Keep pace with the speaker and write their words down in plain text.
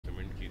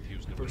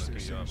First thing I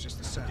said was just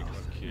the South.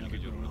 Now they're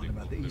going on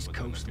about the East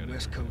Coast, the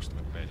West Coast.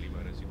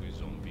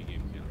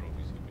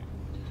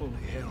 Holy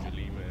hell.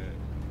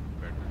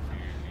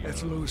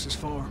 That's Lewis's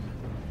farm.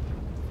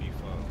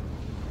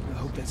 I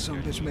hope that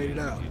son-of-a-bitch made it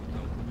out.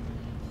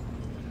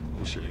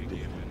 I'm sure he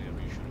did.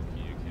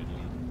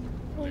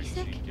 Are you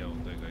sick?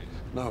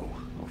 No,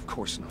 of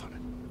course not.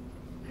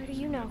 How do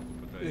you know?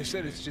 They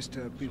said it's just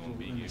people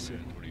in the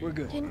city. We're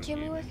good. Didn't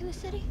Jimmy work in the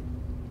city?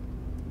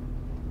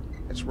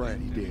 That's right,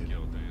 he did.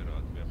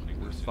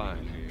 We're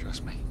fine,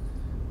 trust me.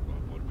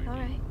 All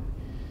right.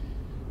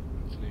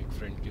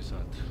 Let's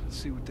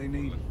see what they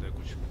need.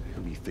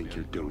 What do you think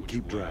you're doing?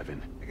 Keep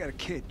driving. I got a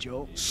kid,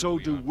 Joel. So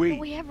do But we.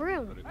 we have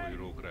room.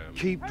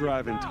 Keep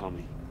driving,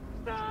 Tommy.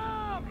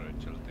 Stop! You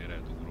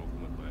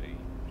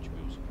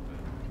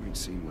ain't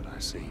seen what I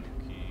seen.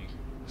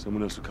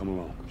 Someone else will come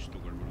along. You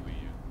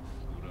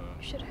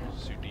should have.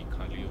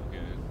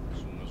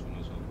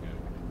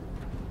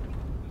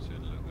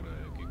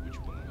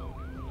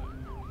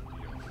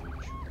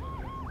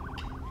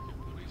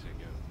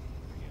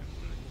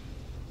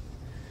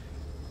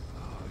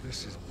 Oh,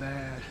 this is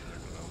bad.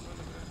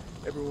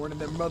 Everyone and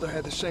their mother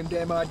had the same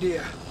damn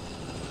idea.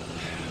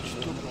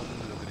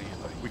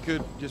 We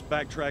could just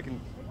backtrack and...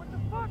 What the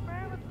fuck,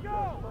 man? Let's go!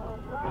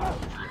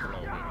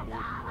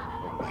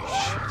 Holy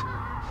shit.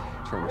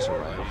 Turn us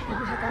around. Oh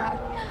my God.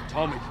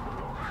 Tommy!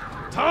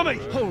 Tommy!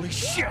 Holy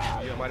shit!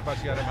 What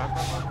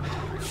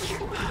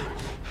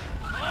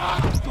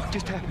the fuck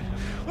just happened?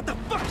 What the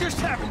fuck just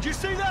happened? Did you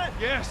see that?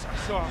 Yes, I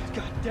saw it.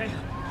 God damn.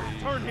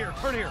 Turn here,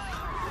 turn here.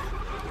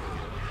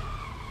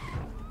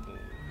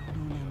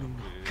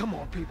 Come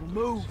on, people,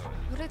 move.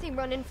 What are they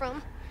running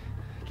from?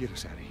 Get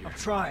us out of here. I'm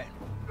trying.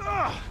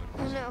 Oh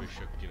no.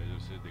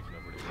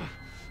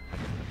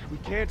 We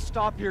can't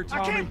stop here,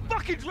 Tommy. I can't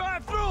fucking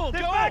drive through them,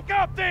 Then Joel! back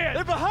up there!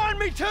 They're behind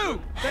me,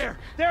 too! There!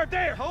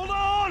 Hold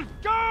on!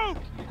 Go!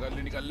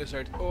 निकाल ले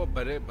side ओ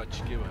बड़े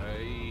बच के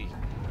भाई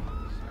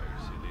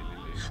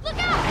Look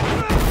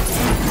out!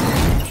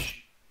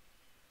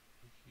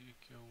 ये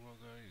क्या हुआ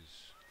guys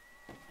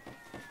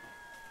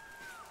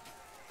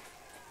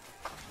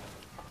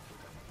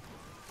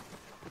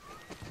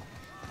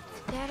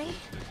Daddy?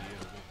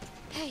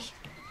 Hey.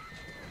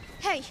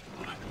 Hey!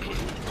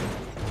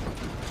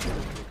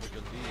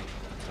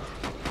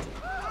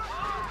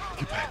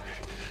 Get back.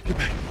 Get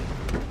back.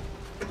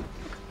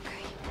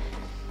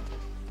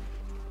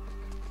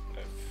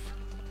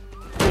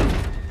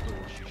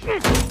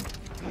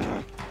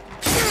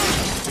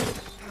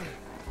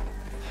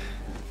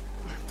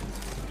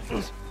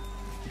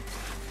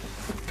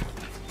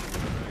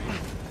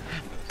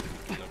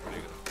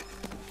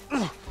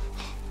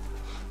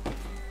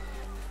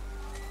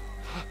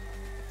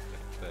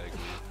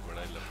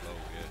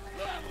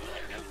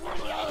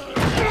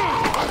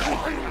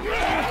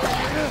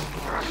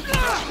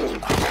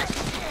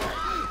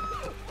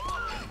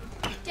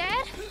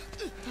 Dad?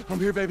 I'm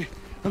here, baby.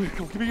 I'm here.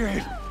 Come on, give me your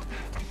hand.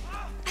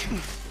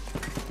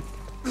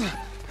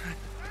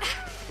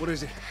 What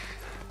is it?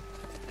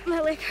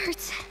 My leg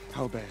hurts.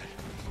 How bad?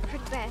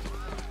 Pretty bad.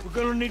 We're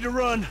gonna need to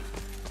run.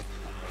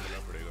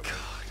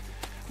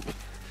 God.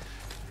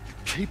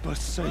 Keep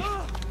us safe.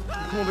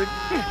 Come on, baby.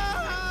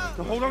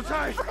 Now hold on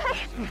tight.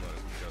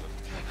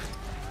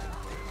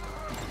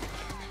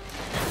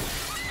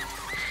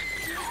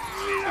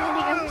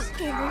 Daddy, I'm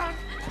scared.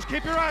 Just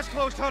keep your eyes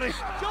closed, honey.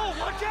 Joel,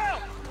 watch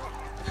out!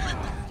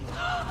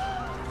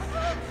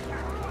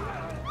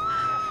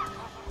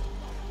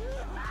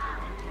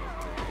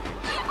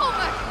 Oh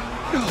my!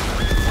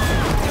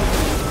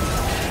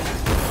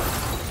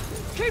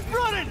 Keep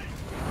running!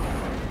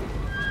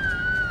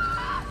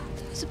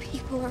 Those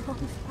people are on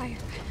fire.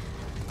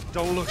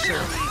 Don't look, Sarah.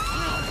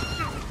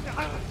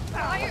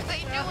 Why are they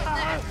doing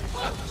that?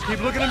 Just keep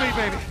looking at me,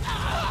 baby.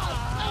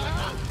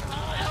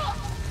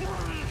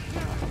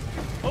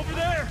 Over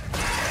there!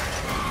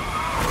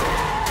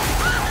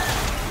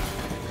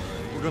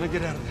 We're gonna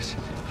get out of this. I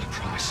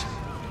promise.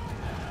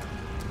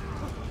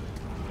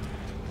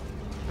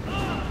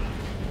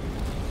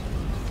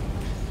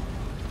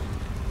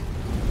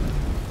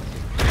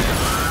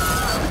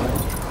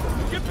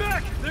 Get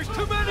back! There's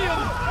too many of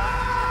them!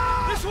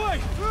 This way!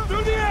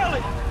 Through the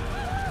alley!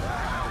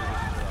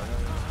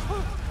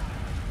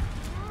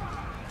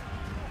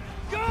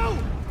 Go!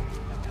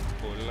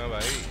 बोलना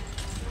भाई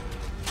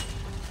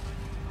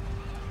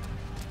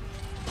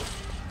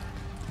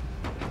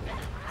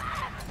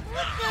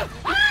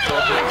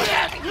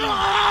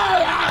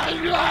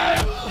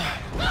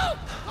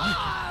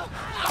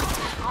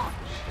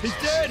He's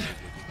dead!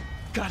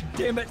 God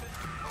damn it!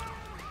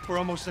 We're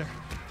almost there.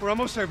 We're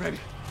almost there, baby.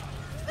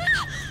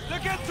 They're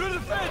getting through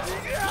the fence!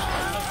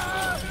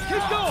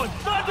 Keep going!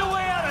 Find a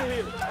way out of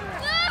here!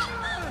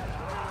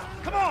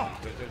 Come on!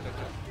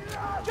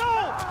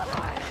 Go!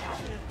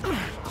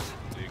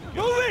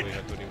 Move it!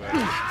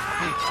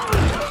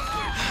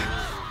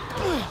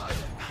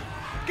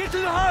 Get to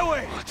the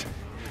highway!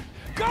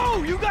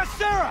 Go! You got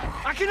Sarah!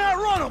 I can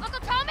outrun him! Uncle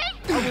Tommy?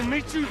 I will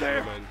meet you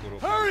there!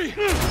 Hurry!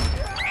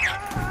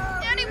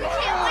 Daddy, we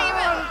can't leave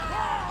him!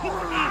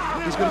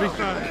 He's gonna be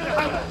fine.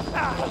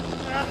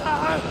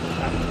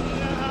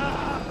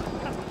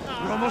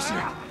 We're almost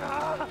here.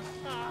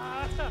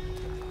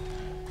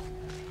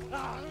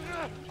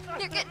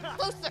 They're getting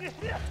closer.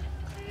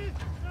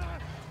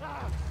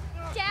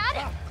 Dad?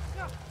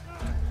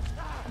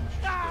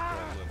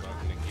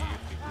 भागने की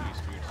इतनी पूरी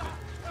speed से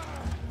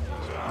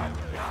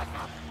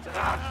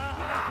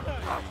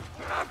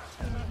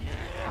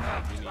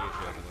भी नहीं है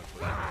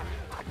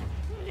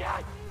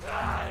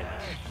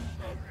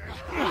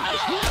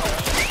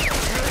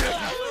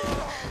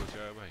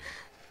शायद भाई.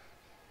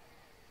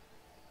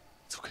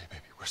 It's okay,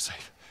 baby. We're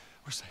safe.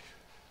 We're safe.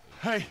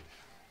 Hey,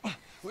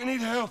 we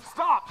need help.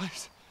 Stop!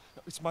 Please.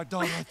 It's my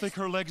daughter. I think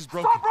her leg is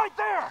broken. Stop right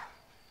there!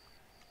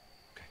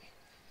 Okay.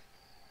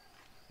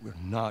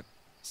 We're not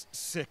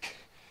sick.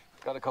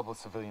 Got a couple of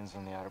civilians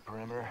on the outer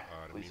perimeter.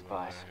 Please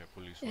advise.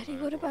 Daddy,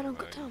 what about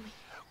Uncle Tommy?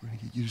 We're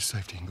gonna get you to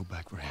safety and go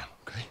back for him,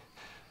 okay?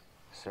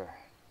 Sir,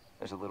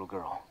 there's a little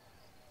girl.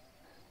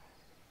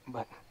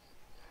 But...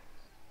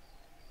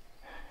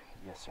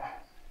 Yes, sir.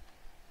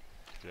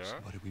 Yeah?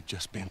 Buddy, we've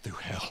just been through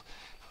hell.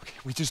 Okay,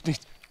 we just need...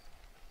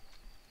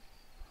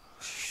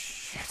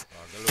 Shit.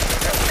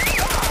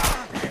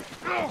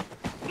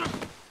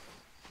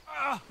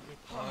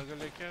 पागल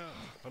है क्या?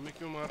 हमें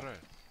क्यों मार रहा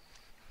है?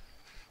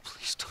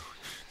 Please don't.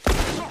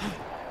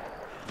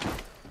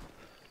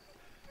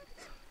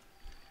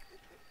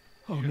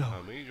 Oh no.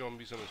 हमें ही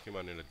zombie समझ के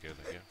मारने लग गया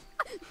था क्या?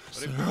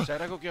 अरे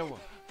सारा को क्या हुआ?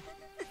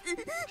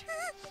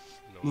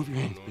 Move your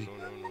hands, baby. No.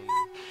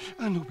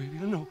 I know, baby,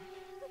 I know.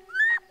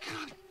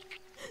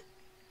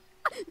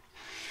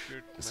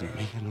 Shit, Listen to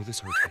me, I know this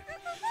hurts, baby.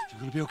 You're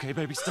gonna be okay,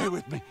 baby. Stay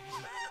with me.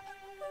 All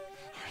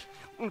right,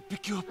 I'm gonna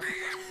pick you up.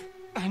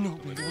 I know,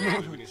 baby, I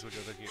know. भी नहीं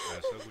सोचा था कि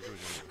ऐसा कुछ हो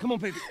जाएगा. Come on,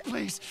 baby,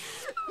 please.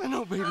 I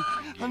know, baby,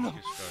 I know.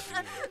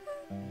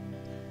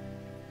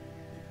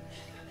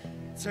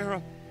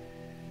 Sarah.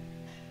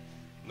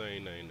 नहीं,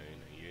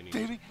 ये नहीं.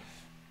 Baby.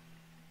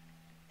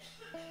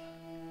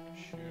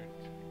 Shit.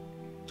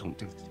 Don't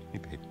do this to me,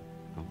 baby.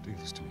 Don't do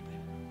this to me,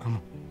 baby. Come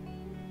on.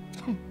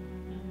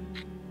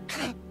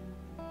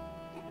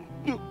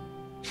 No.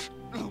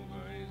 No,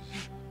 guys.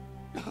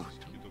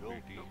 इसकी तो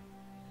बेटी.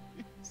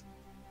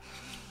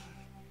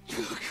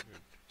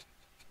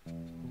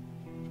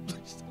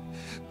 Please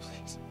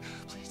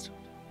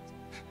don't.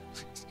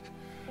 Please.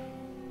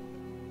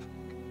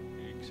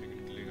 एक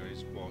second के लिए guys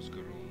pause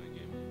कर रहा हूँ मैं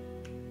game.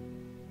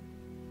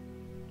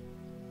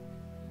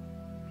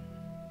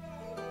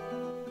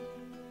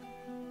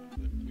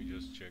 Let me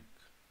just check.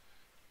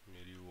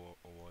 मेरी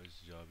वॉइस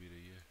जा भी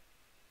रही है.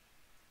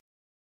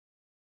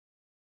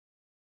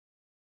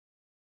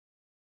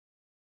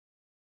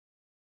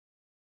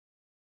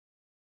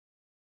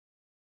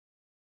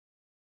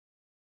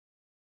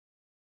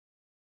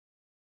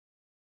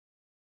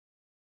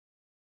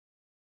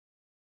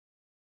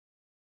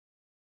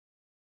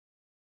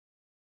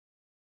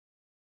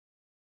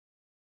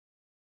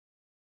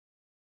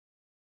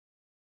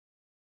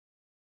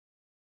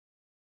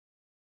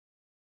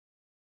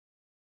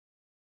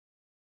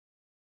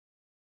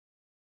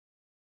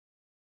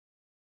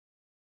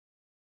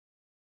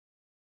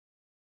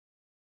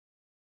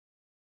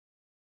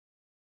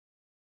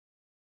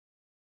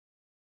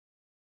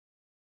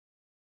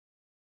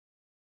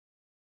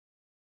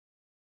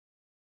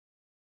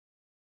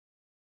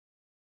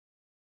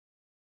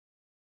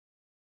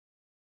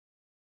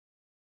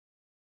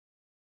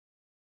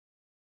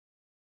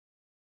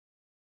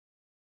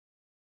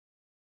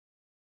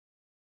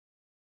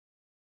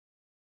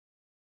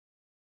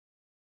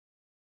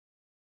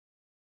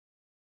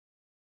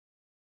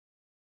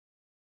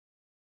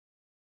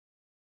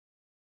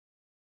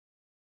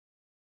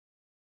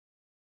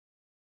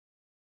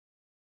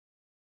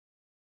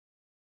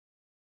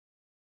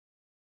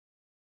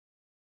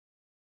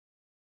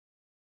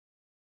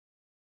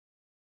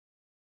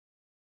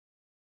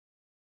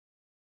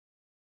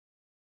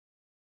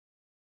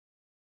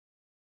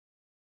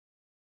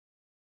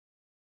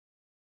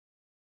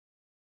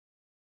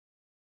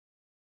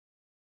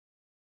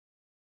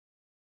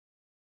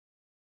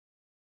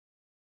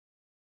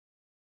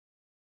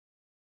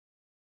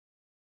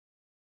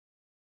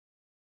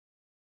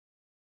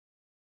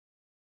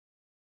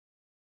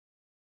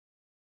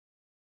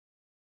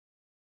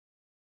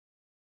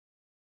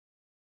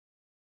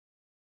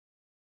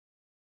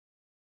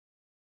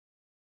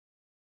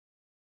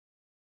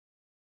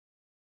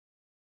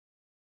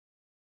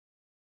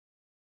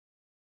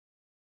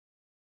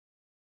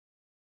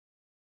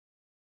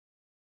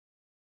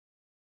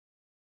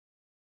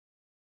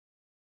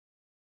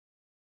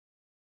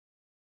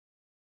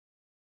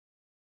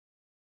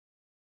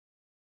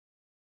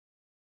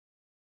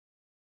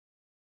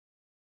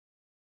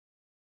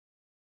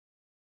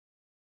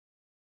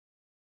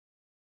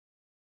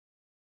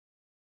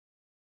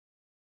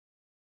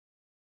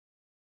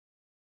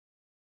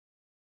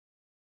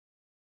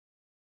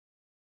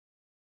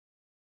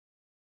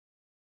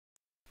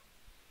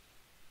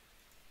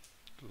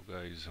 तो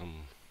गाइस हम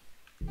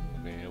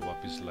हो गए हैं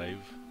वापस live.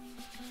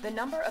 The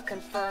number of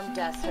confirmed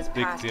deaths has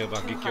देखते passed हैं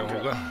बाकी क्या 200.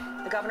 होगा.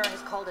 The governor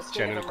has called a state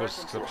channel of को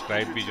emergency.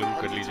 सब्सक्राइब भी जरूर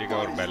कर लीजिएगा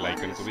और बेल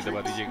आइकन को भी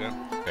दबा दीजिएगा।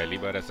 पहली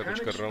बार ऐसा कुछ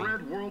कर रहा हूँ।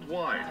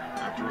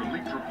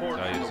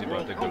 जाहिर सी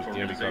बात है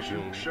गलतियाँ भी काफी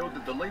होंगी।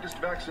 तो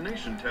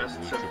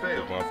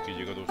माफ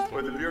कीजिएगा दोस्तों।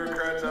 With the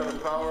bureaucrats out of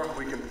power,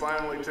 we can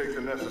finally take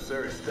the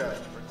necessary steps.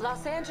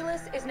 Los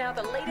Angeles is now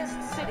the latest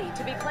city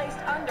to be placed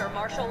under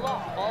martial law.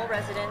 All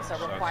residents are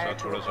required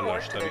to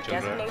report to their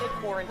designated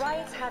quarantine.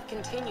 Riots have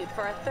continued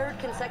for a third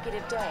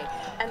consecutive day,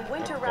 and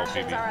winter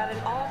rations are at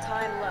an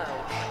all-time low.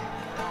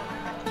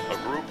 A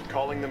group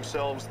calling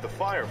themselves the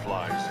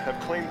Fireflies have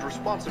claimed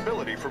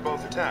responsibility for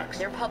both attacks.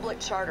 Their public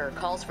charter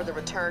calls for the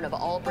return of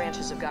all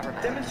branches of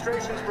government.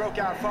 Demonstrations broke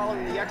out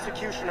following the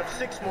execution of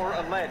 6 more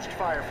alleged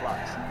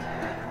Fireflies.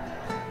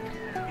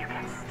 You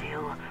can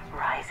still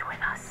rise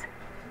with us.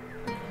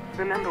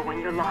 Remember, when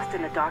you're lost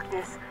in the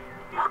darkness,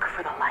 look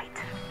for the light.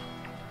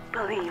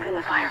 Believe in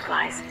the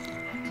Fireflies.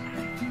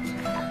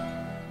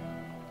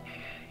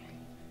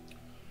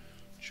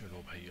 चलो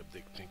भाई अब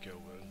देखते हैं क्या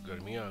होगा।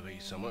 गर्मी आ गई,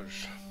 summer.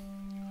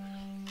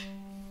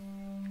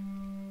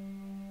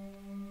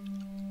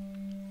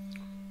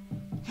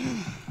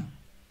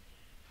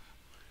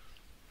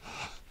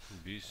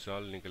 20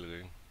 साल निकल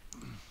गए।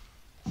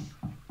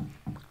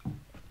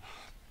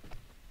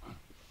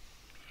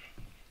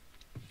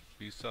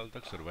 साल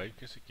तक सरवाइव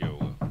कैसे किया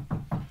होगा?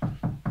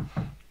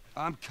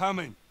 I'm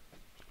coming.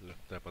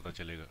 लगता है पता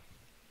चलेगा।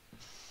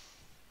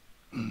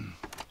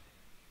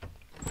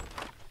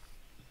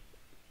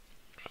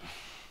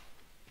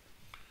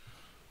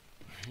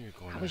 ये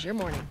कौन है? How was your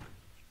morning?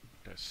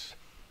 Yes.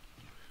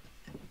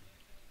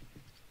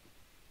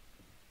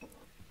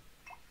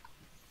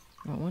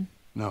 Want one?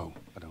 No,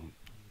 I don't.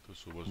 तो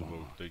सुबह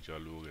उठते ही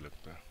चालू हो गया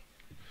लगता है।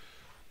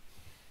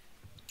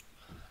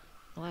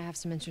 Well, I have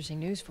some interesting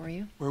news for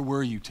you. Where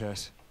were you,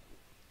 Tess?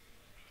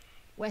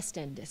 West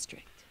End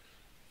District.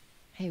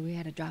 Hey, we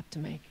had a drop to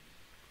make.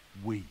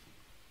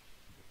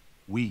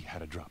 We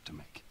had a drop to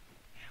make.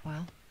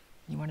 Well,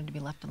 you wanted to be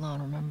left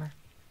alone, remember?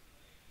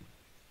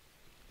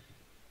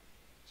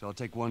 So I'll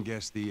take one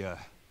guess. The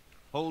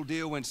whole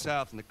deal went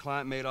south and the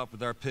client made off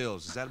with our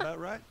pills. Is that about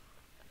right?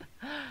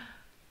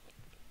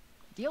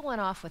 Deal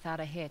went off without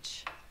a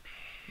hitch.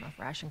 Enough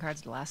ration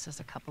cards to last us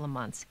a couple of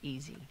months,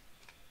 easy.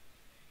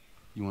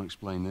 You want to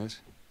explain this?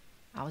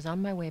 I was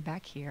on my way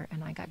back here,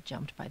 and I got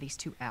jumped by these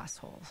two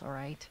assholes, all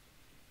right?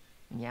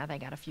 And yeah, they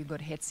got a few good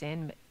hits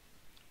in, but...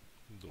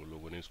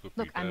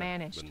 Look, I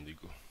managed. Give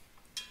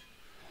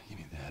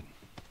me that.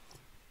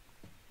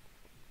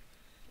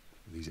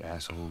 Are these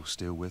assholes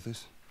still with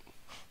us?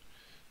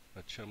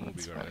 That's fine.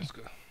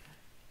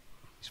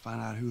 Just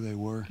find out who they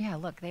were. Yeah,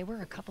 look, they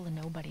were a couple of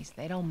nobodies.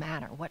 They don't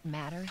matter. What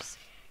matters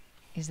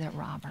is that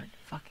Robert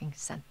fucking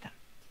sent them.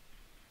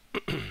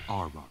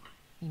 Our Robert.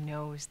 He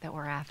knows that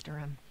we're after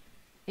him.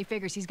 He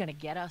figures he's gonna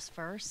get us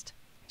first.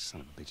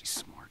 Son of a bitch, he's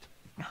smart.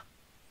 No.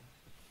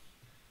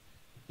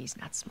 He's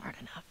not smart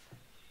enough.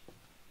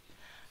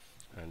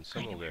 And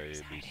some of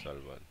it,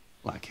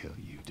 like hell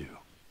you do.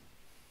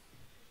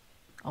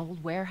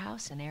 Old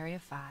warehouse in Area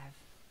 5.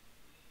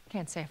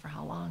 Can't say for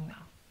how long,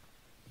 though.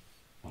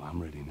 Well,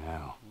 I'm ready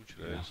now.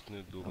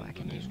 Oh, I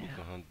can do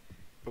now.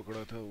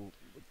 पकड़ा था वो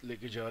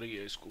लेके जा रही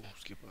है इसको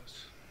उसके पास।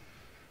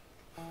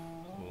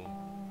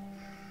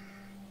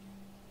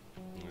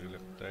 मुझे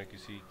लगता है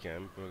किसी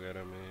कैंप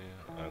वगैरह में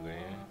आ गए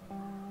हैं।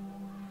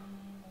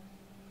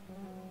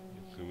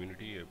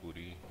 कम्युनिटी है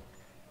पूरी।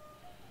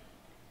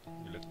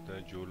 मुझे लगता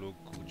है जो लोग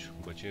कुछ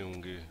बचे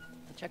होंगे।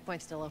 The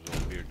checkpoint's still open.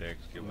 Zombie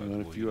attacks के बाद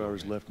Only a few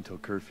hours left until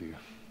curfew.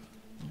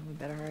 We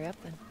better hurry up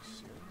then.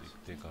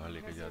 देखते हैं कहाँ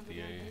लेके जाती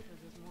है ये।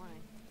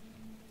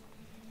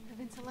 I've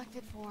been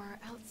selected for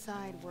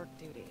outside work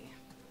duty.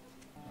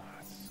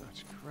 That's such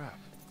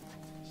crap.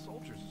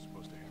 Soldiers are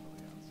supposed to handle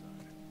the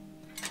outside.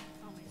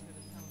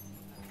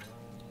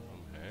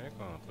 हम हैं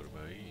कहाँ पर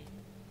भाई?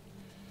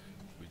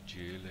 कोई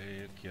जेल है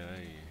या क्या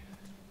है ये?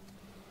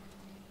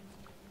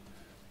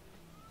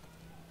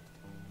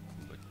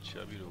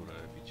 बच्चा भी रो रहा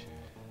है पीछे।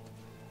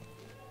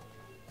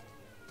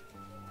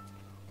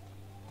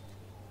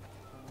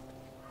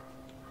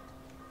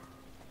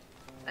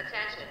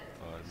 Attention.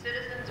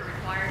 Citizens are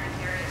required to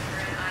carry a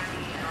current ID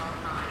at all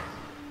times.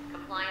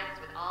 Compliance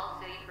with all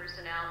city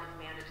personnel is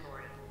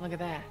mandatory. Look at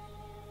that.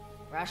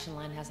 Ration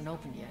line hasn't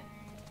opened yet.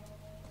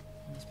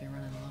 Must be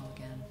running low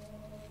again.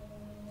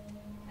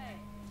 Hey,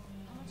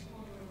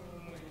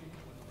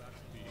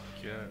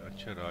 क्या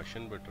अच्छा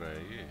ration but रहा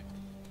है ये?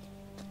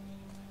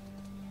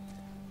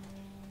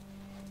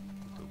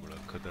 तो बड़ा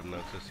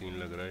खतरनाक सा scene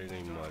लग रहा है,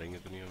 कहीं मारेंगे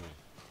तो नहीं हमें?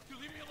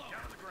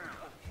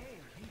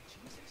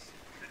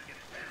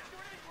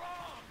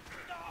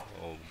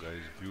 Oh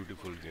guys,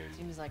 beautiful game.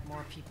 Seems like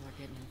more people are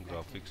getting infected.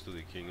 Graphics तो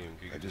देखिए गेम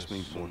के just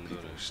mean more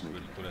people are sneaking.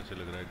 बिल्कुल ऐसे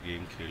लग रहा है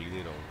गेम खेल ही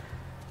नहीं रहा हूँ।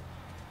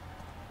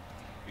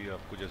 ये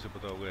आपको जैसे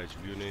पता होगा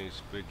HBO ने इस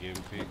पे गेम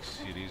पे एक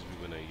सीरीज भी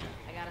बनाई है।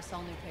 I got us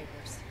all new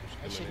papers.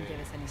 उसके They shouldn't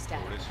give us any मैंने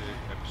static. थोड़े से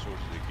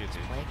एपिसोड्स देखे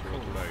थे,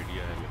 थोड़ा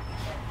आइडिया है मेरे को।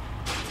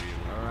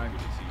 All right,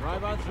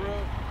 drive on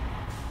through.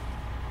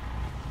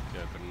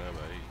 क्या करना है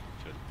भाई?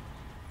 चल।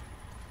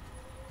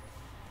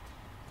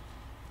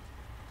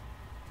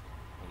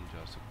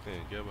 जा सकते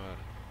हैं क्या बाहर?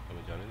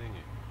 हमें जाने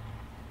देंगे?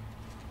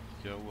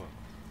 क्या हुआ?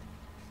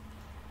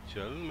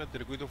 चल, मैं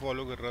तेरे को ही तो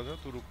फॉलो कर रहा था,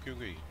 तू रुक क्यों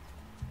गई?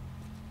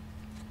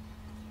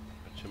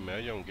 अच्छा मैं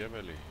जाऊँ क्या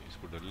पहले?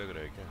 इसको डर लग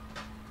रहा है क्या?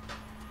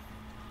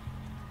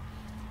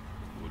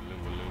 बोलने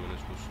मैंने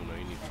इसको सुना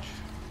ही नहीं कुछ।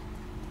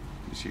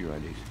 You see your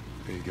IDs.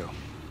 There you go.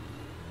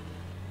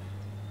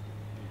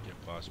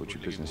 What's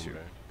your business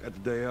here? Got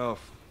the day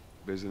off.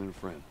 Visiting a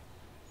friend.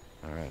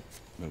 All right,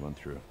 move on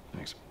through.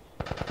 Thanks.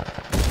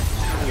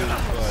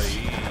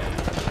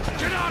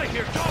 Get out of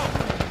here! Go!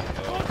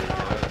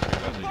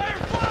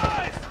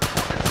 Fireflies!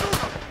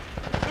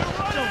 They're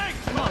running!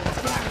 Come on,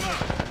 let's get out of here.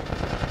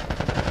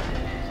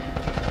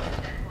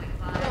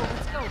 Go,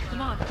 let's go.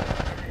 Come on.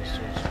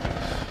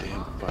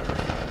 Damn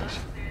fireflies.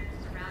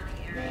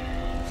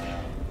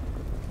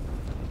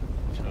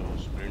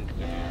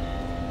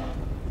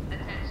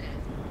 Attention.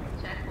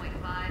 Checkpoint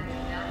 5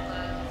 is now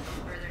closed until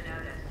further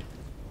notice.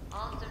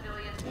 All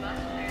civilians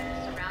must clear the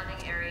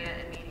surrounding area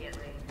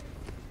immediately.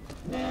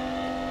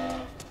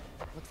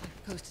 Looks like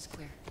the coast is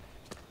clear.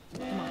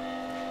 Come on.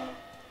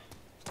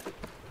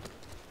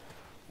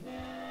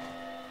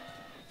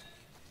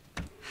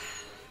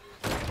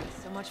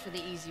 So much for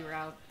the easy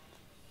route.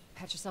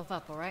 Patch yourself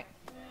up, all right?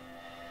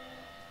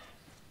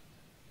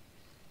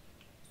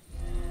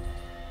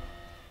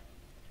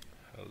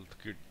 Health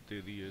kit दे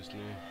दी है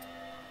इसने।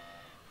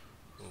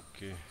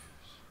 Okay,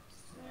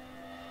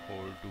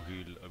 hold to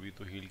heal. अभी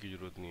तो heal की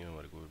जरूरत नहीं है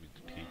हमारे को, अभी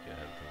तो ठीक है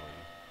हेल्थ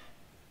हमारी।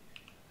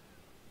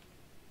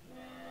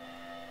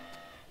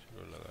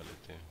 चलो लगा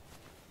लेते हैं।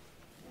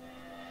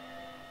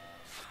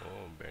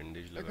 ओह,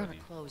 बैंडेज They're लगा gonna the.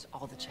 close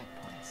all the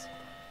checkpoints.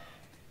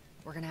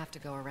 We're gonna have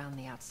to go around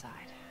the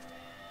outside.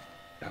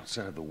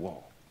 Outside the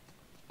wall.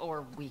 Or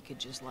we could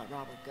just let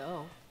Robert go.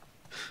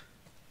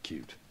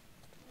 Cute.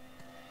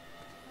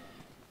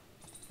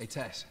 Hey,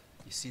 Tess,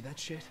 you see that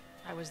shit?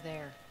 I was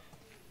there.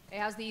 Hey,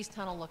 how's the east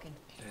tunnel looking?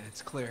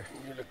 It's clear.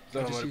 मुझे लगता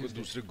है हमारे को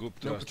दूसरे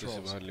गुप्त रास्ते से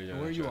बाहर ले जाना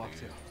Where are you off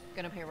चाहिए। to?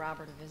 Gonna pay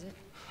Robert a visit?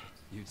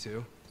 You too?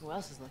 Who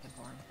else is looking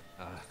for him?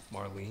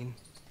 Marlene.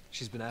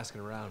 She's been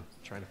asking around,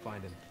 trying to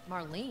find him.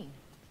 Marlene?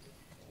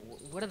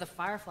 What do the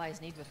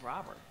Fireflies need with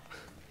Robert?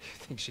 You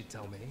think she'd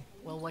tell me?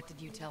 Well, what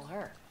did you tell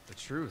her? The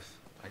truth.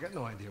 I got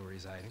no idea where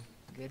he's hiding.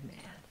 Good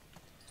man.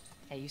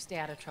 Hey, you stay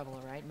out of trouble,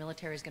 all right?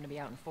 Military's gonna be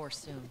out in force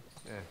soon.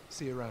 Yeah,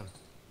 see you around.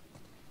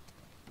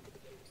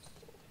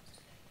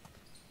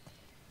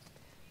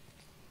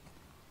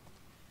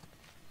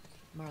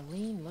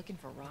 Marlene looking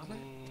for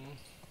Robert?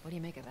 What do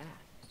you make of that?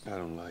 I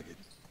don't like it.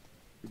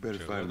 We better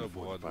find him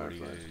before the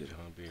fireflies do.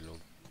 जहाँ पे लोग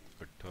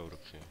इकट्ठा हो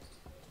रखे हैं।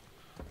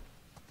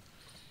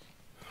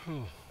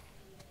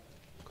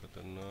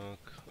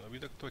 खतरनाक। अभी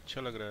तक तो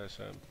अच्छा लग रहा है,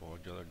 ऐसा बहुत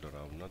ज़्यादा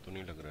डरावना तो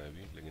नहीं लग रहा है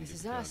अभी, लेकिन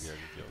देखते हैं आगे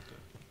आगे क्या होता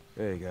है।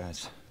 Hey guys,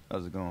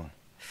 how's it going?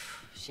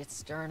 Shit's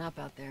stirring up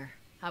out there.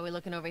 How we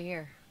looking over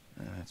here?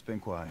 It's been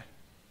quiet.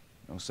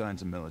 No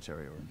signs of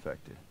military or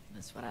infected.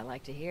 That's what I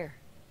like to hear.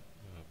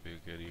 यहाँ पे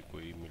कह रही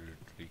कोई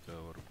मिलिट्री का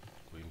और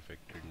कोई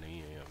infected नहीं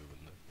है यहाँ पे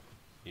बंदा।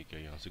 ये क्या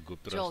यहाँ से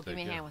गुप्त रास्ता है क्या? Joel, give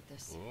me a hand with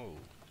this. Oh,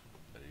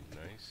 very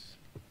nice.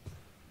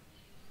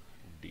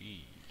 D.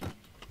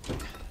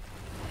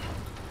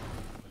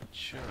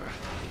 अच्छा,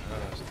 यहाँ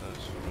रास्ता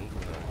सुरंग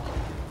बना है।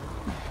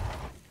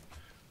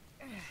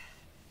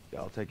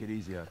 Y'all take it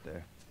easy out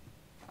there.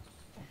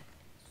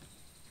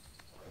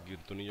 गिर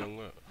तो नहीं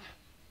जाऊँगा?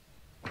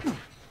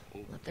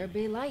 Let there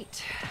be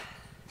light.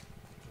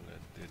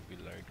 Let there be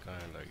light. कहाँ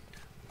है light?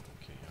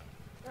 Okay, yeah.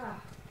 Oh,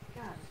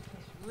 God, this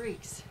place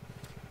reeks.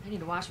 I need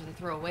to watch what they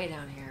throw away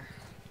down here.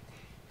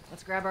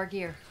 Let's grab our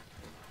gear.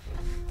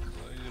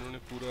 इन्होंने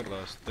पूरा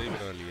रास्ता ही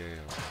बना लिया है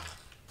यहाँ।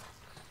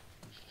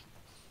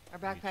 Our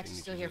backpacks are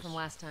still here from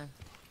last time.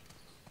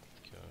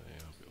 क्या है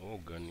यहाँ पे? Oh,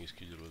 gun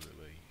इसकी जरूरत है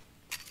भाई।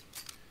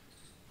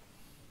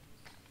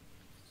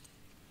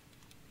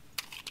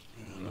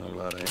 Not a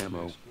lot of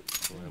ammo.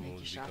 Make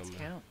your shots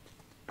count.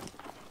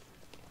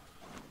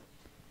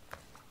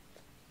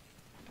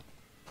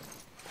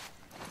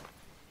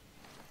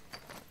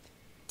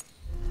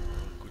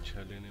 कुछ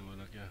है लेने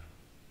वाला क्या?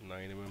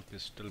 9mm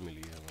पिस्टल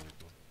मिली है हमारे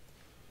को।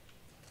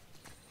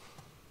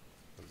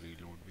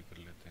 रीलोड भी कर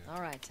लेते हैं।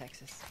 All right,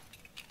 Texas.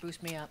 Boost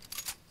me up.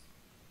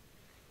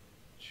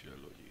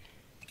 चलो जी।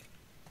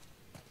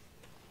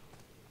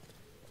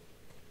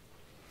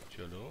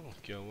 चलो,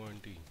 क्या हुआ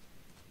आंटी?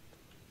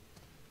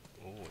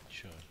 ओह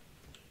अच्छा।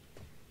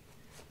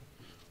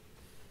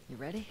 You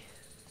ready?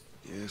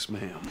 Yes,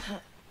 ma'am.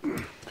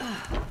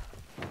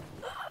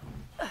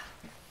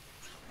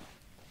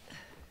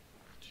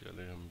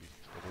 चले हम भी।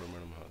 पकड़ो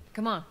मैडम हाथ।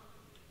 Come on.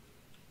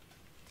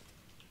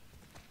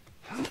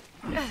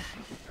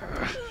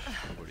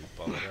 बड़ी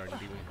पावर है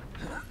आंटी में।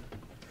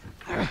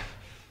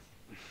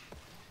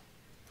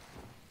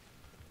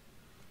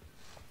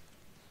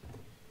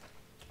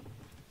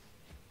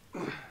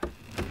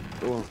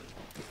 Go on.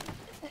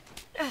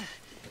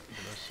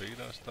 बड़ा सही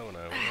रास्ता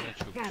बनाया हुआ है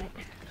छुप Got छुप।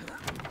 it.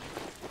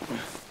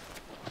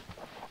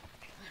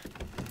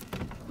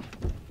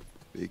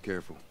 Be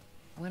careful.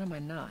 When am I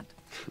not?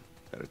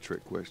 Got a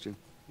trick question?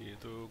 ये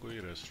तो कोई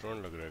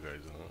रेस्टोरेंट लग रहा है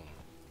गाइस। हाँ।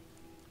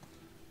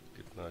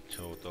 कितना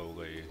अच्छा होता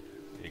होगा ये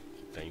एक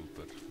टाइम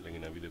पर,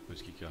 लेकिन अभी देखो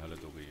इसकी क्या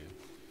हालत हो गई है.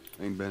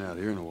 Ain't been out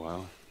here in a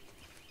while.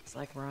 It's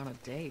like we're on a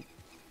date.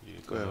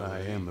 Well, I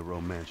am the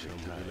romantic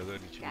type.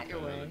 Got your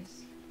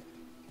ways.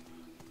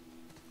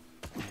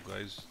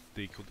 Guys,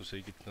 देखो तो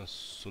सही कितना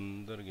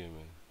सुंदर गेम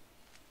है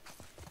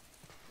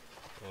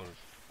और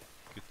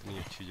कितनी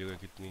अच्छी जगह,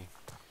 कितनी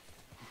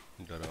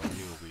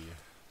डरावनी हो गई है.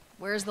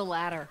 Where's the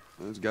ladder?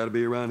 It's got to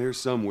be around here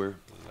somewhere.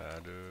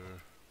 Ladder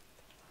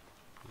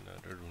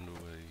ढूंढो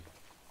भाई.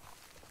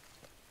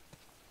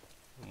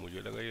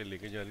 मुझे लगा ये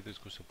लेके जा रही तो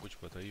इसको सब कुछ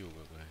पता ही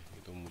होगा कहाँ है.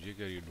 ये तो मुझे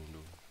क्या ये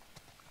ढूंढो.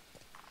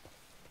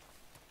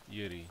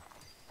 ये रही,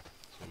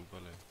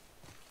 सिंपल है.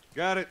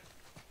 Got it.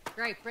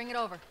 Great, bring it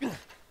over.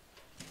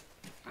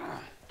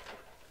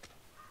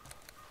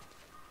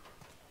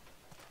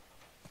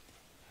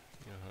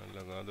 यहाँ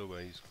लगा दो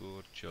भाई इसको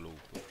और चलो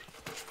ऊपर.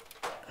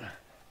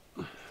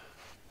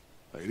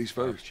 Ladies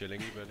first.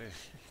 चलेंगी पहले.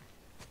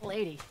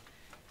 Lady,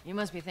 you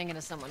must be thinking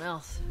of someone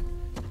else.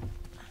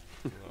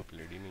 आप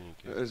लेडी नहीं है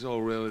क्या? It's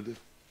all relative.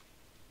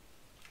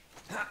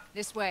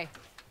 This way.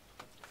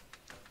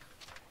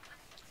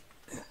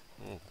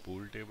 Oh,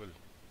 pool table.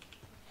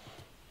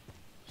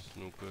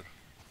 Snooker,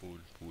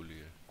 pool ही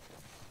है.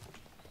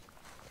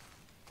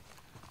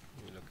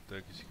 ये लगता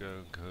है किसी का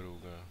घर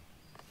होगा.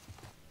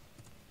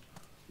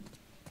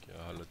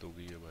 क्या हालत हो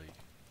गई है भाई.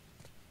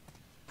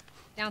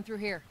 Down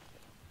through here.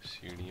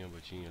 सीढ़ियाँ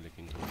बची हैं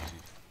लेकिन थोड़ी सी.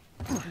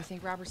 You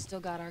think Robert's still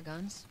got our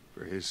guns?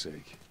 For his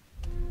sake,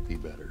 he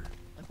better.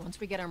 Look, once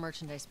we get our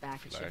merchandise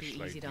back, it should be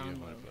easy to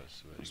unload.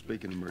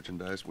 Speaking of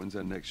merchandise, when's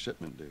that next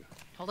shipment due?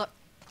 Hold up.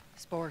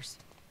 Spores.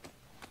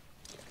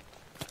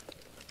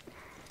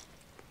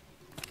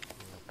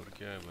 पर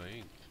क्या है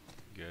भाई?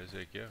 Gas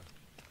है क्या?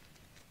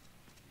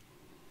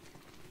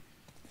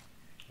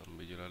 हम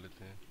भी जला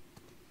लेते हैं.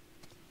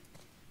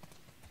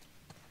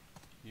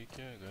 ये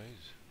क्या है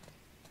guys?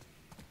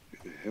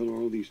 Where the hell are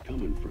all these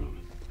coming from?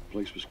 The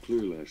place was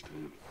clear last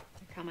time.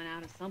 They're coming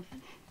out of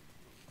something.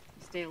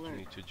 Stay alert.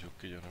 नीचे झुक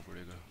के जाना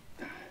पड़ेगा.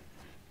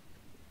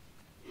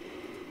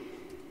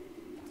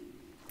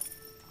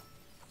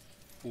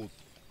 ओ,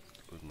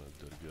 मैं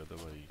डर गया था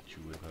भाई.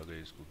 चूहे खा गए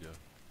इसको क्या?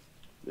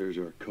 There's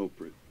our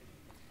culprit.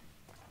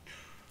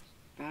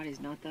 Body's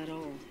not that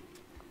old.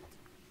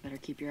 Better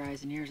keep your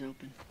eyes and ears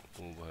open.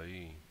 ओ भाई,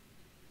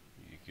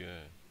 ये क्या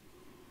है?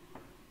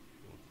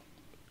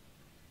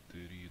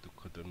 तेरी ये तो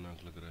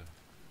खतरनाक लग रहा है.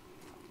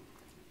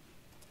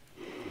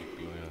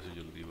 निकलो यहाँ से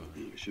जल्दी बाहर.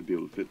 We should be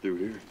able to fit through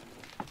here.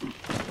 Oh,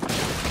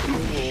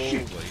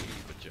 भाई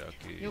बचा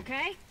के. You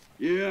okay?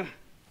 Yeah.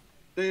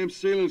 Damn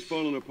ceiling's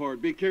falling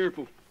apart. Be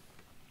careful.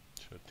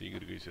 छत्ती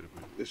गिर गई सिर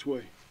पे. This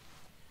way.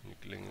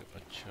 निकलेंगे.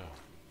 अच्छा.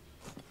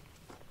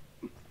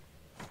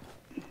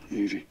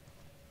 Easy.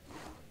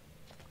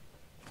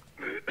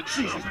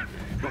 Jesus.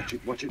 Watch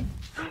it. Watch it.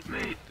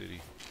 तेरी.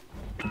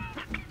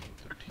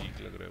 तो ठीक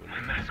लग रहा है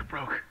बंदा. That's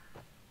broke.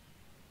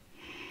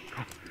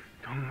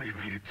 Don't leave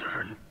me to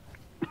turn.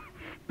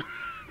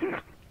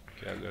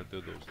 क्या करते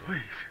हो दोस्तों?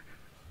 Please.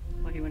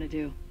 What do you want to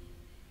do?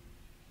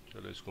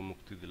 चलो इसको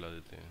मुक्ति दिला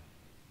देते हैं.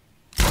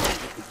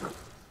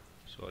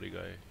 Sorry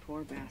guy.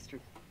 Poor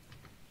bastard.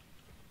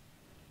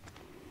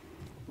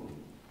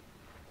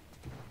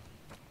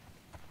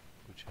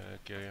 कुछ है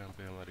क्या यहाँ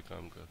पे हमारे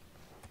काम का?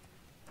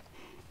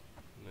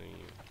 नहीं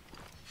है.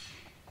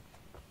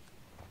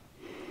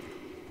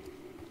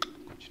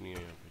 कुछ नहीं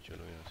है यहाँ पे.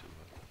 चलो यहाँ से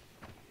बाहर.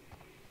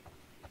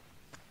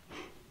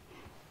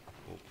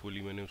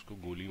 होपफुली मैंने उसको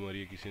गोली मारी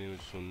है, किसी ने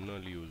सुन ना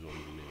ली हो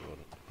ज़ॉम्बी ने और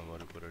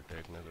हमारे ऊपर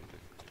अटैक ना कर दे.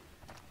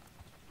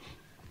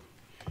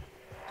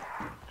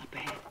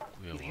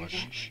 कोई आवाज़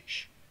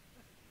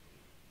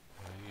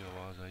भाई,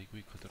 आवाज़ आई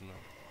कोई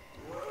खतरनाक.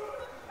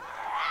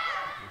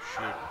 Oh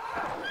shit.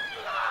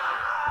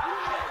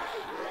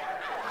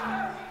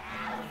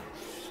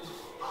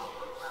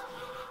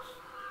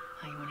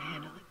 How you want to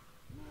handle it?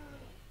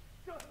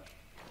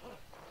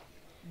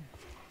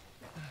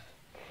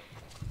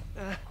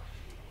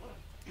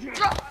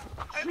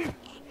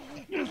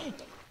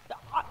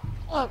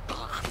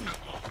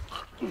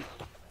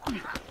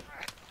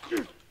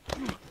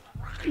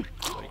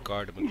 भाई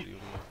कार्ड मत दियो.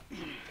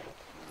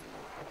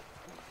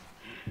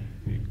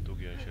 एक तो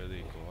गया शायद,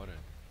 एक और है.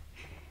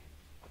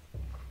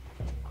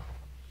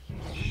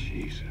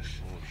 Jesus.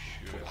 Oh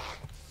shit.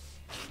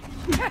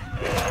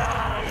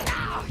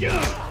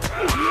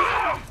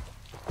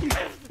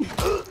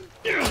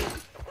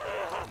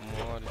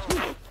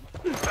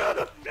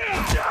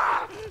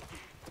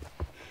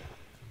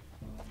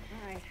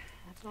 Alright,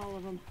 that's all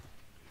of them.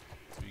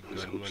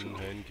 Gun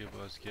है इनके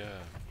पास क्या?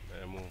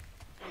 Ammo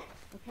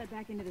Let's head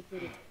back into the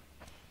city.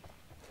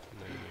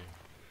 नहीं है.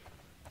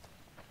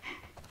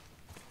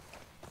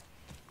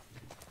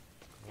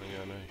 कहाँ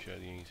जाना है?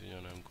 शायद यहीं से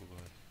जाना है हमको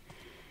बाहर.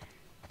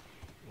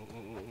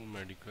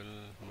 मेडिकल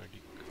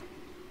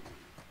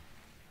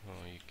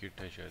हाँ ये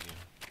किट है शायद.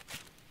 यहाँ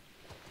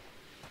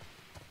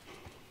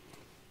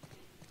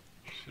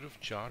सिर्फ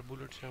 4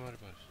 बुलेट्स हैं हमारे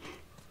पास.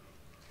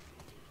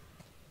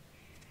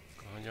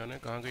 कहाँ जाना है?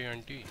 कहाँ गई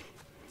आंटी?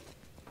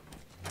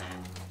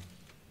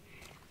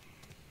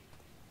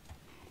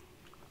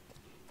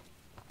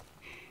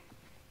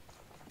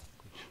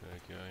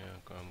 क्या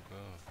यहाँ काम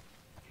का?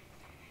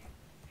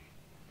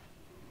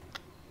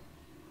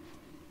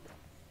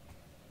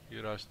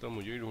 ये रास्ता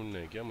मुझे ही ढूंढना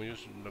है क्या? मुझे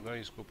लगा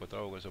इसको पता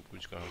होगा सब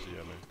कुछ कहाँ से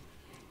जाना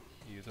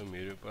है। ये तो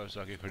मेरे पास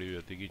आके खड़ी हो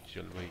जाती कि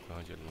चल भाई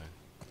कहाँ चलना है।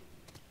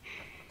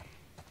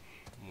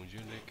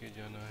 मुझे लेके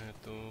जाना है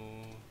तो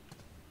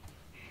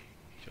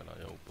चला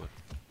जाओ ऊपर।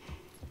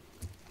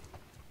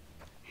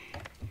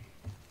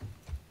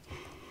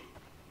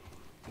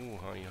 ओह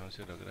हाँ, यहाँ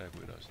से लग रहा है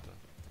कोई रास्ता।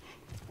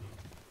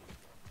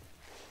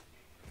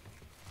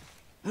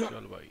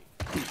 चल भाई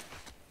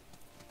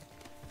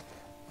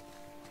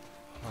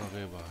आ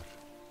गए बाहर।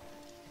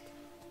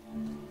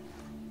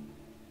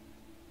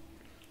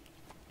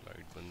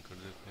 लाइट बंद कर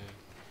देते हैं।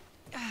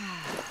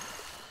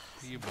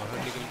 ये बाहर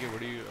निकल के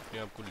बड़ी अपने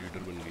आप को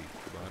लीडर बन गई।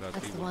 बाहर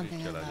आते ही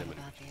बोलती चला जाए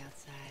मेरे।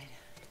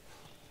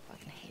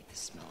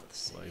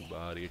 भाई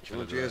बाहर ये चल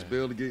रहा है।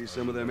 Bill to get you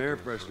some of them air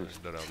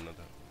fresheners. डरावना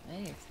था।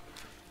 Hey, if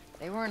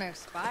they weren't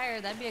expired,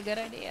 that'd be a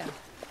good idea.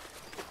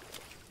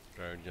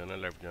 Right जाना,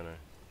 लेफ्ट जाना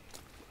है।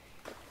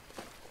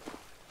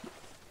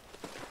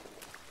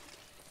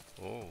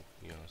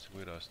 ओह यहाँ से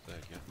कोई रास्ता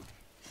है क्या?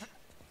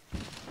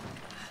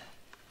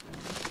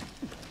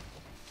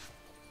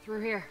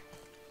 Through here.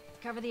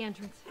 Cover the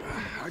entrance.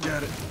 I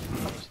got it.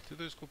 रास्ते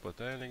तो इसको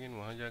पता है, लेकिन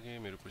वहाँ जाके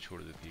मेरे को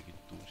छोड़ देती है कि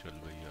तू चल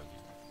भाई आगे।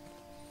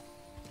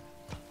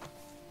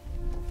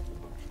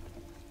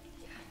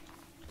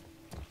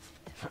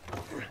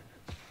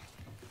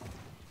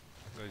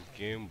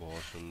 गेम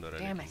बहुत सुंदर है।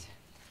 Damn it.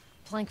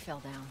 Plank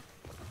fell down.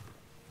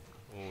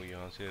 ओ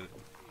यहाँ से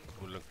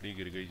वो लकड़ी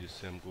गिर गई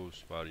जिससे हमको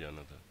उस पार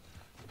जाना था।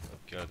 अब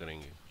क्या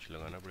करेंगे? कुछ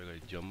लगाना पड़ेगा।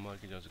 जंप मार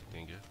के जा सकते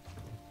हैं क्या?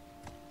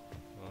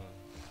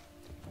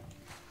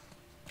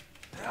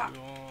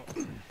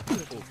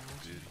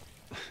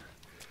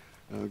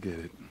 I'll get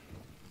it.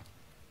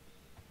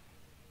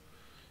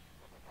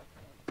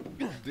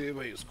 दे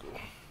भाई उसको।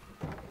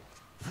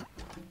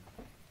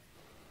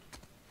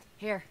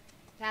 Here,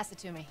 pass it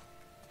to me.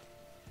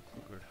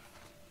 Good.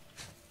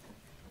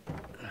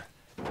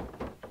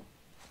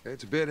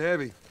 It's a bit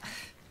heavy.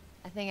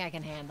 I think I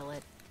can handle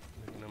it.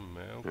 लेकिन अब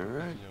मैं All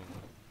right.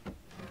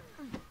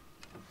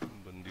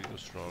 बंदी तो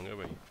स्ट्रांग है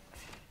भाई।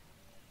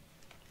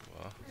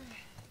 वाह,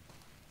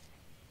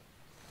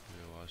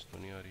 ये आवाज तो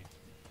नहीं आ रही।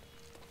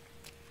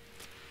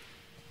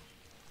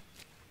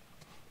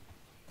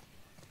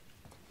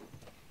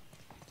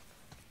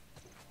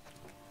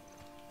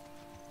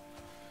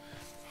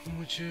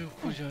 मुझे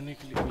ऊपर जाने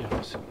के लिए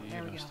यहाँ से ये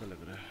रास्ता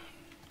लग रहा है।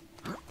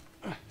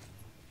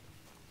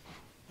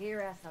 Get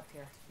your ass up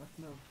here. Let's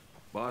move.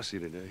 Bossy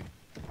today.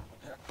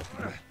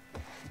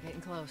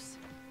 Getting close.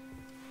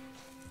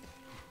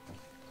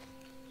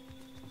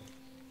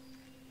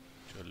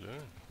 चल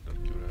डर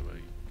क्यों रहा है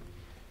भाई?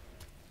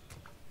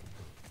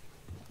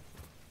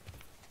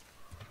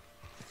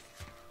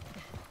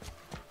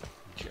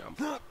 Jump.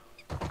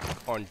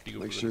 Auntie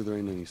Make sure there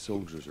ain't any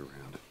soldiers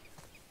around.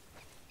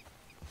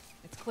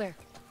 It's clear.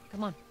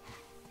 Come on.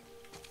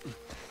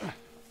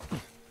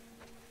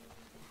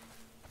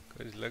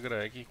 लग रहा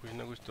है कि कुछ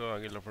ना कुछ तो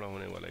आगे लफड़ा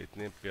होने वाला है।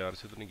 इतने प्यार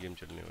से तो नहीं गेम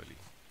चलने वाली।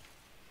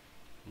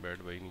 बैठ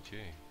भाई नीचे,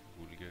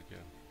 भूल गया क्या?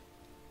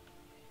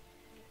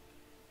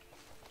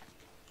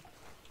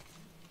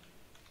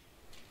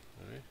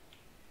 अरे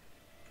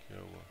क्या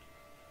हुआ?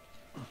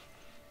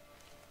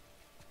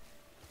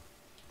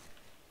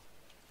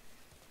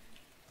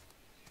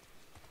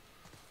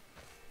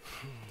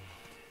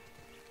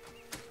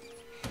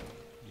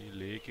 ये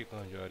लेके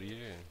कहाँ जा रही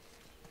है?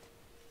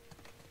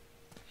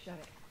 Shut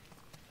it.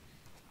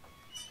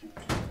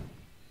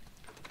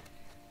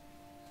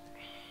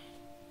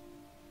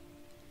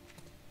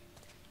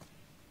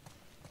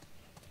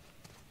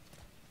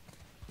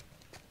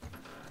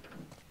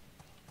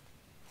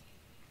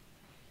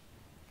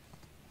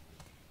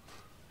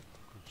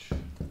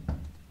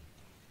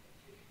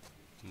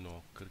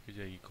 नॉक करके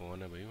जाएगी।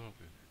 कौन है भाई वहाँ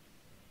पे?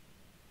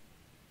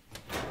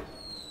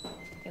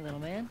 Hey, little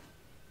man.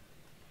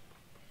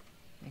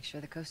 Make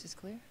sure the coast is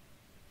clear.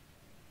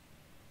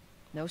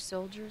 No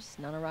soldiers,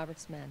 none of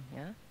Robert's men,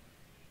 yeah?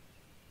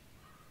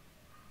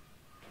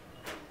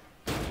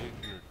 एक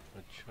मिनट,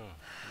 अच्छा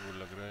वो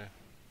लग रहा है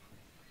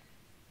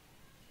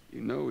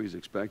You know he's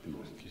expecting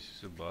us. किसी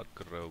से बात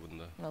कर रहा है वो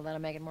बंदा। Well,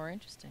 that'll make it more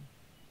interesting.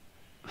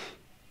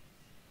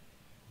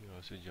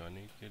 यहाँ से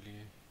जाने के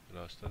लिए,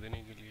 रास्ता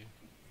देने के लिए।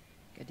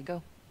 Good to go.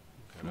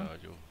 घर आ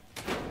जाओ।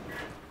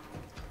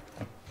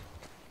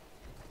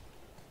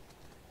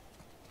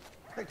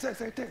 Hey, Tess,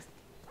 hey, Tess.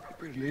 Hey,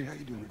 pretty lady, how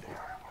you doing today?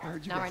 I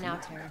heard you Not got right now,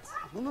 some- Terrence.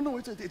 No,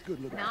 it's good.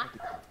 Look, Not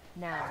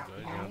now.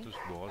 यहाँ तो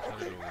बहुत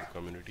सारे लोग हैं,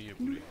 कम्युनिटी है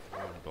पूरी,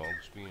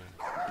 डॉग्स भी हैं।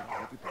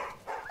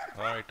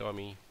 Hi,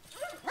 Tommy.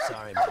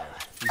 Sorry, man.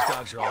 These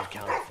dogs are all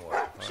accounted for.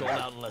 Sold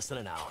out in less than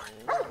an hour.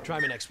 Try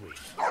me next week.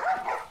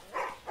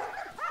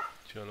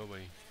 चलो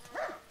भाई।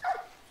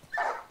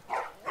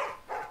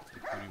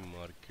 पूरी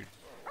मार्केट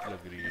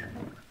लग रही है।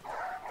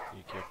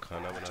 ये क्या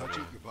खाना बना रहे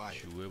हैं?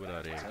 चूहे बना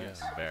रहे हैं क्या?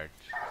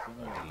 Bats. I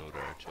don't know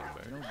rats or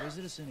bats. Don't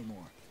visit us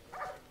anymore.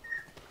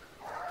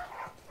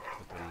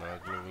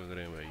 खतरनाक लोग लग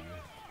रहे हैं भाई ये।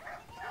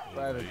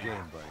 Private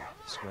game, buddy.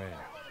 Scram.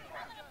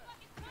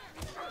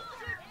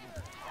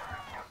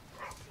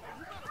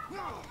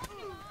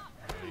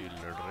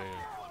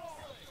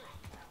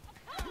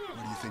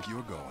 think you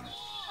were going?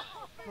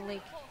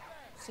 Malik,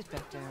 sit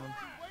back down.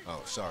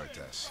 Oh, sorry,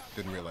 Tess.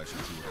 Didn't realize you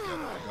two were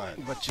together. Go ahead.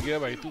 बच गया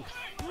भाई तू।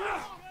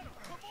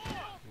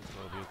 तो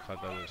अभी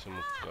खाता मेरे से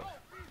मुक्का।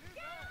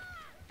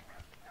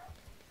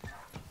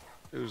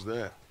 Who's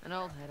that? An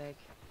old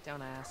headache.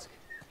 Don't ask.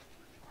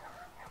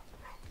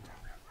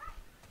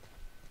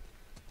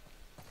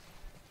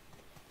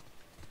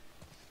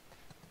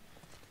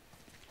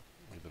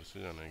 इधर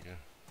से जाना है क्या?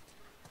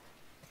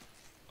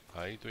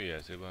 आई तो ये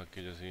ऐसे भाग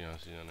के जैसे यहाँ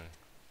से जाना है।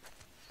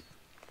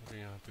 अरे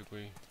यहाँ पे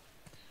कोई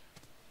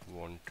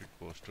वांटेड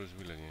पोस्टर्स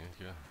भी लगे हैं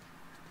क्या?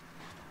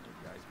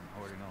 Guys been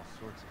hoarding all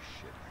sorts of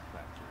shit in the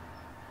factory.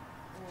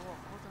 Whoa,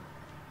 hold on.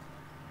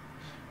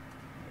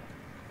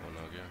 कौन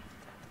आ गया?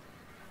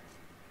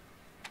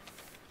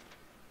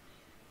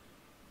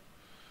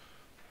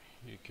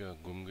 ये क्या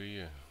गुम गई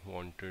है?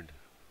 Wanted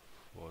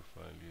for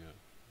 5 year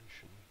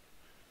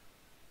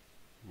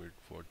mid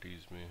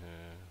 40s में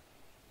है,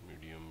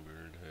 मीडियम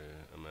बिल्ड है,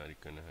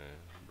 अमेरिकन है,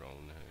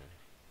 ब्राउन है,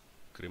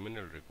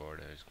 क्रिमिनल रिकॉर्ड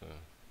है इसका।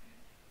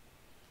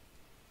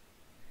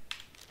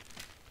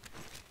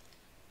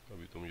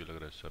 अभी तो मुझे लग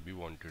रहा है सभी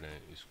वांटेड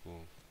हैं, इसको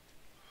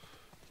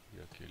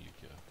या अकेली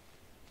क्या?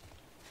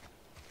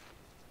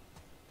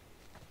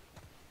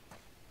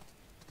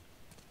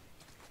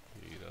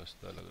 यही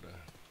रास्ता लग रहा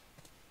है।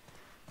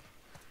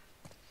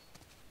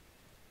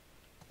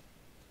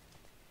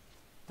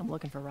 I'm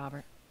looking for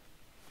Robert.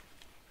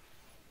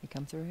 You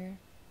come through here?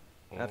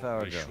 Half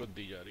hour ago.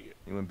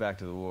 He went back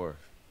to the wharf.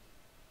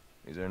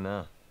 He's there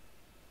now.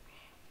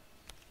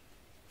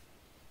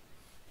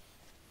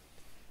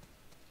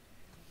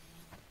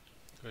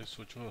 Guys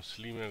सोचो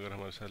असली में अगर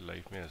हमारे साथ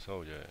लाइफ में ऐसा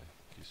हो जाए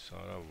कि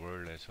सारा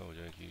वर्ल्ड ऐसा हो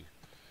जाए कि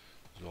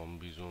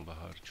ज़ॉम्बीज़ों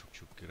बाहर छुप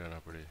छुप के रहना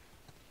पड़े।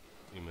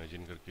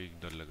 इमेजिन करके एक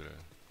डर लग रहा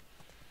है।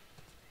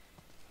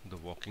 द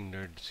वॉकिंग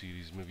डेड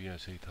सीरीज़ में भी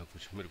ऐसा ही था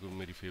कुछ। मेरे को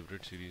मेरी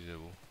फेवरेट सीरीज़ है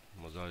वो,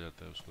 मज़ा आ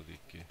जाता है उसको देख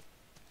के।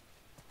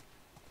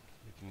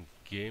 लेकिन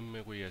गेम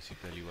में कोई ऐसी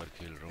पहली बार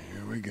खेल रहा हूँ।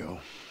 Here we go.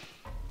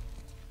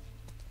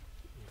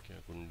 क्या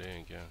गुंडे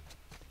हैं क्या?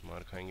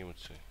 मार खाएंगे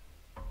मुझसे।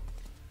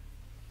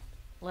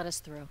 Let us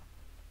through.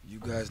 You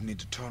guys need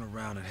to turn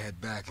around and head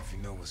back if you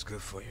know what's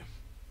good for you.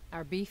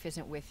 Our beef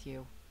isn't with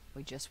you.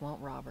 We just want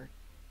Robert.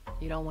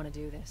 You don't want to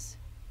do this.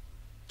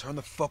 Turn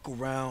the fuck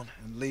around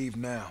and leave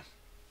now.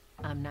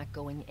 I'm not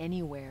going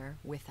anywhere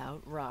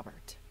without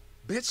Robert.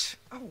 Bitch,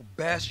 I will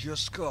bash your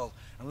skull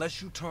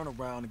unless you turn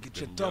around and get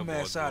your dumb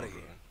ass out of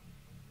here.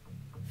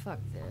 Fuck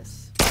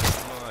this.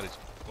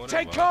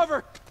 Take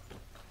cover!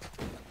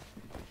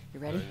 You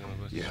ready?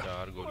 Yeah.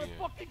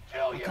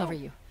 I'll cover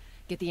you.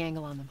 Get the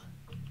angle on them.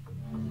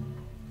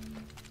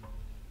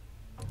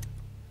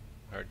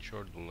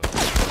 Headshot दूंगा।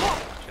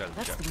 चल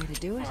That's the way to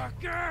do it.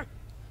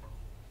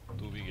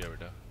 तू भी गया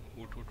बेटा।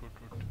 उठ उठ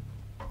उठ उठ।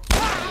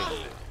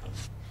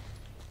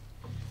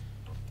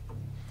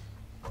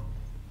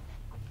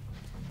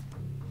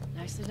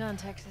 Nicely done,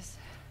 Texas.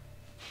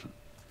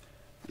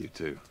 You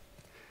too.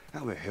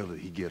 How the hell did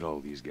he get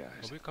all these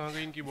guys? अबे कहाँ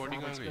गई इनकी बॉडी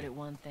कहाँ Robert's good गई? at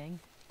one thing.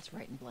 It's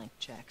writing blank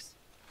checks.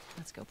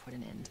 Let's go put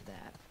an end to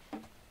that.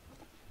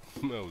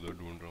 मैं उधर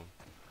ढूंढ रहा हूँ।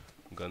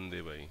 गन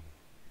दे भाई।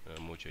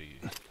 एमो चाहिए।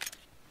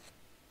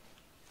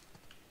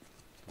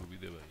 तू भी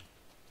दे भाई।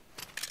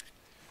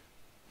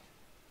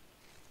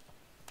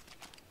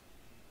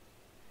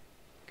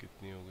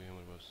 कितनी हो गई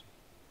हमारे पास?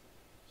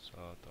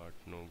 7, 8,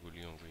 9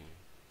 गोलियां हो गई हैं।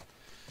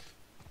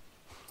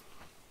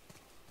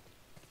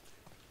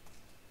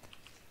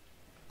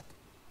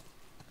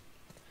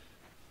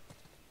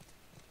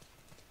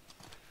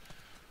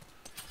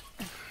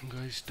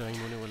 गाइस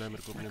टाइम होने वाला है।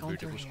 मेरे को अपने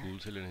बेटे को स्कूल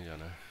से लेने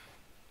जाना है।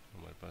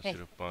 हमारे पास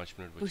सिर्फ 5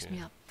 मिनट बचे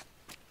हैं।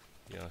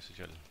 यहाँ से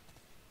चल।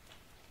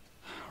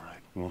 All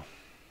right. Well.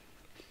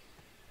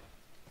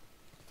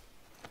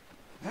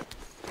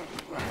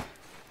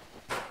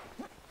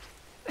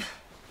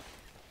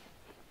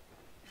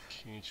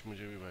 खींच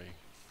मुझे भी भाई।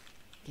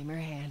 Give me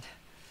your hand.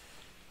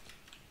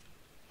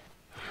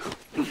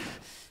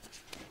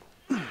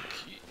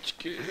 खींच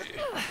के।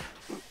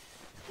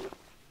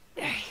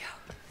 There you go.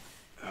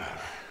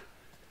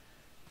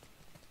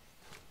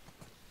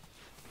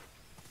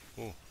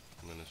 ओह,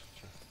 मैंने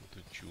सोचा ये तो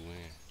चूहे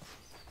हैं।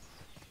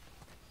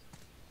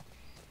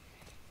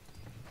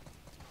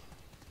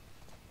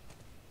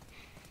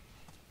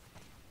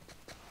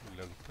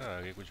 लगता है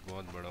आगे कुछ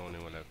बहुत बड़ा होने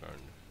वाला है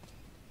कांड।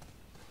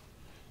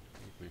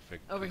 कोई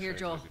फैक्ट्री Over here,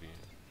 Joel. लग रही है।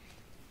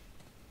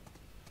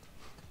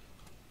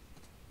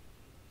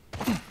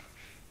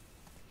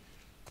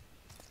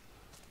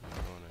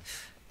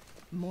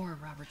 More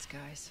of Robert's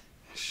guys.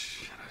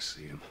 Shit, I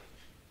see him.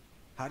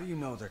 How do you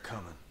know they're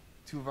coming?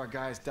 2 of our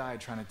guys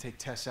died trying to take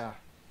Tess out.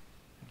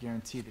 I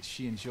guarantee that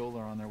she and Joel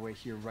are on their way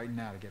here right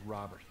now to get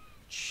Robert.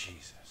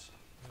 Jesus.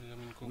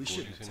 We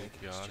shouldn't have taken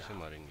this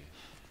job.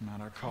 Not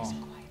our call.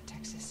 Quiet,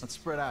 Texas. Let's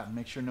spread out and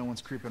make sure no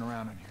one's creeping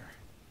around in here.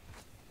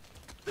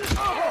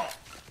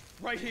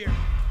 Right here.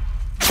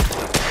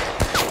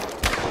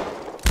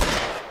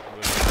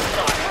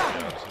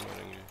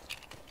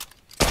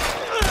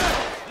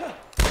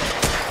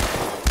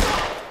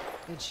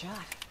 Good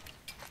shot.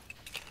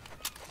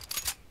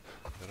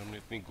 हमने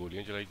इतनी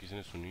गोलियां चलाई किसी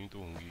ने सुनी तो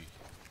होंगी।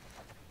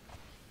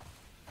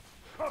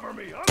 Cover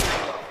me!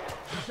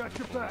 Got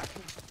your back.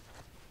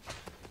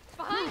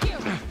 Behind you!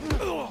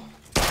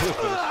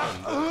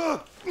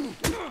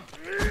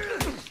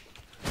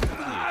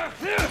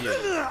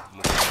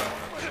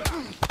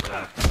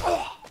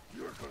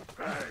 You're gonna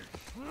bang.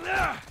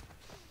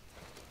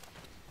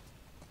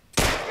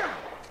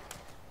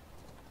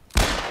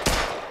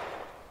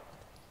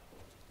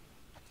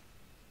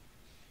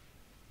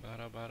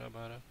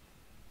 बारह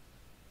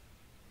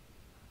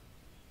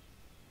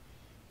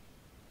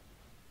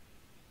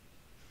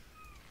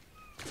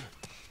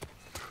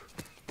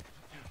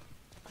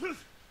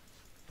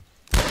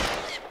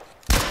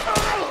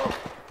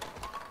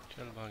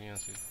चल भाग यहाँ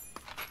से।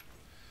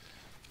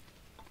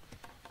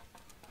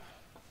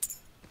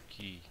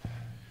 की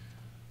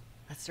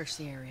Let's search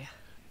the area.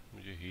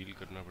 मुझे हील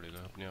करना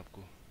पड़ेगा अपने आप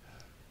को।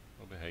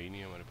 अबे है ही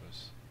नहीं हमारे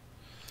पास।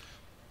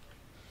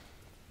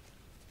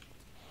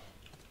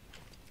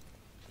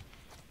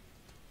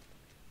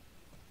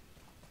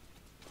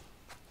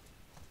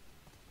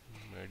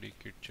 मेडिक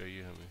किट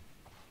चाहिए हमें।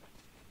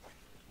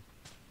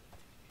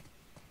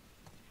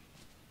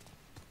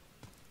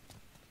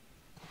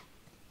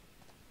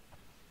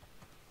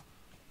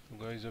 तो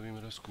गाइस अभी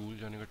मेरा स्कूल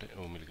जाने का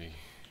टाइम मिल गई।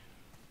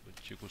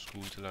 बच्चे को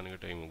स्कूल से लाने का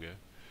टाइम हो गया है।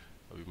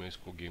 अभी मैं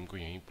इसको गेम को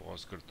यहीं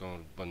पॉज करता हूँ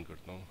और बंद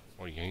करता हूँ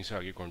और यहीं से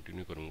आगे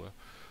कंटिन्यू करूँगा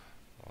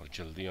और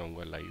जल्दी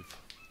आऊँगा लाइव।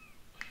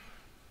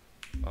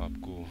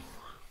 आपको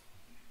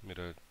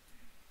मेरा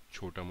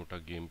छोटा मोटा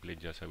गेम प्ले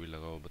जैसा भी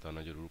लगा हो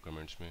बताना ज़रूर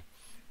कमेंट्स में,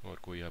 और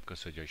कोई आपका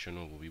सजेशन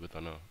हो वो भी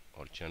बताना,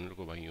 और चैनल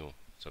को भाई हो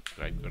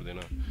सब्सक्राइब कर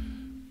देना।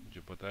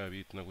 जो पता है अभी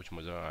इतना कुछ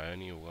मज़ा आया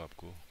नहीं होगा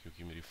आपको,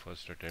 क्योंकि मेरी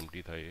फर्स्ट अटैम्प्ट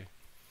ही था ये।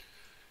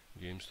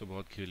 गेम्स तो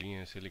बहुत खेली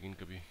हैं ऐसे, लेकिन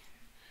कभी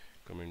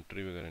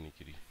कमेंट्री वगैरह नहीं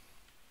करी।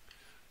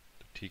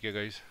 तो ठीक है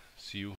गाइस, सी यू।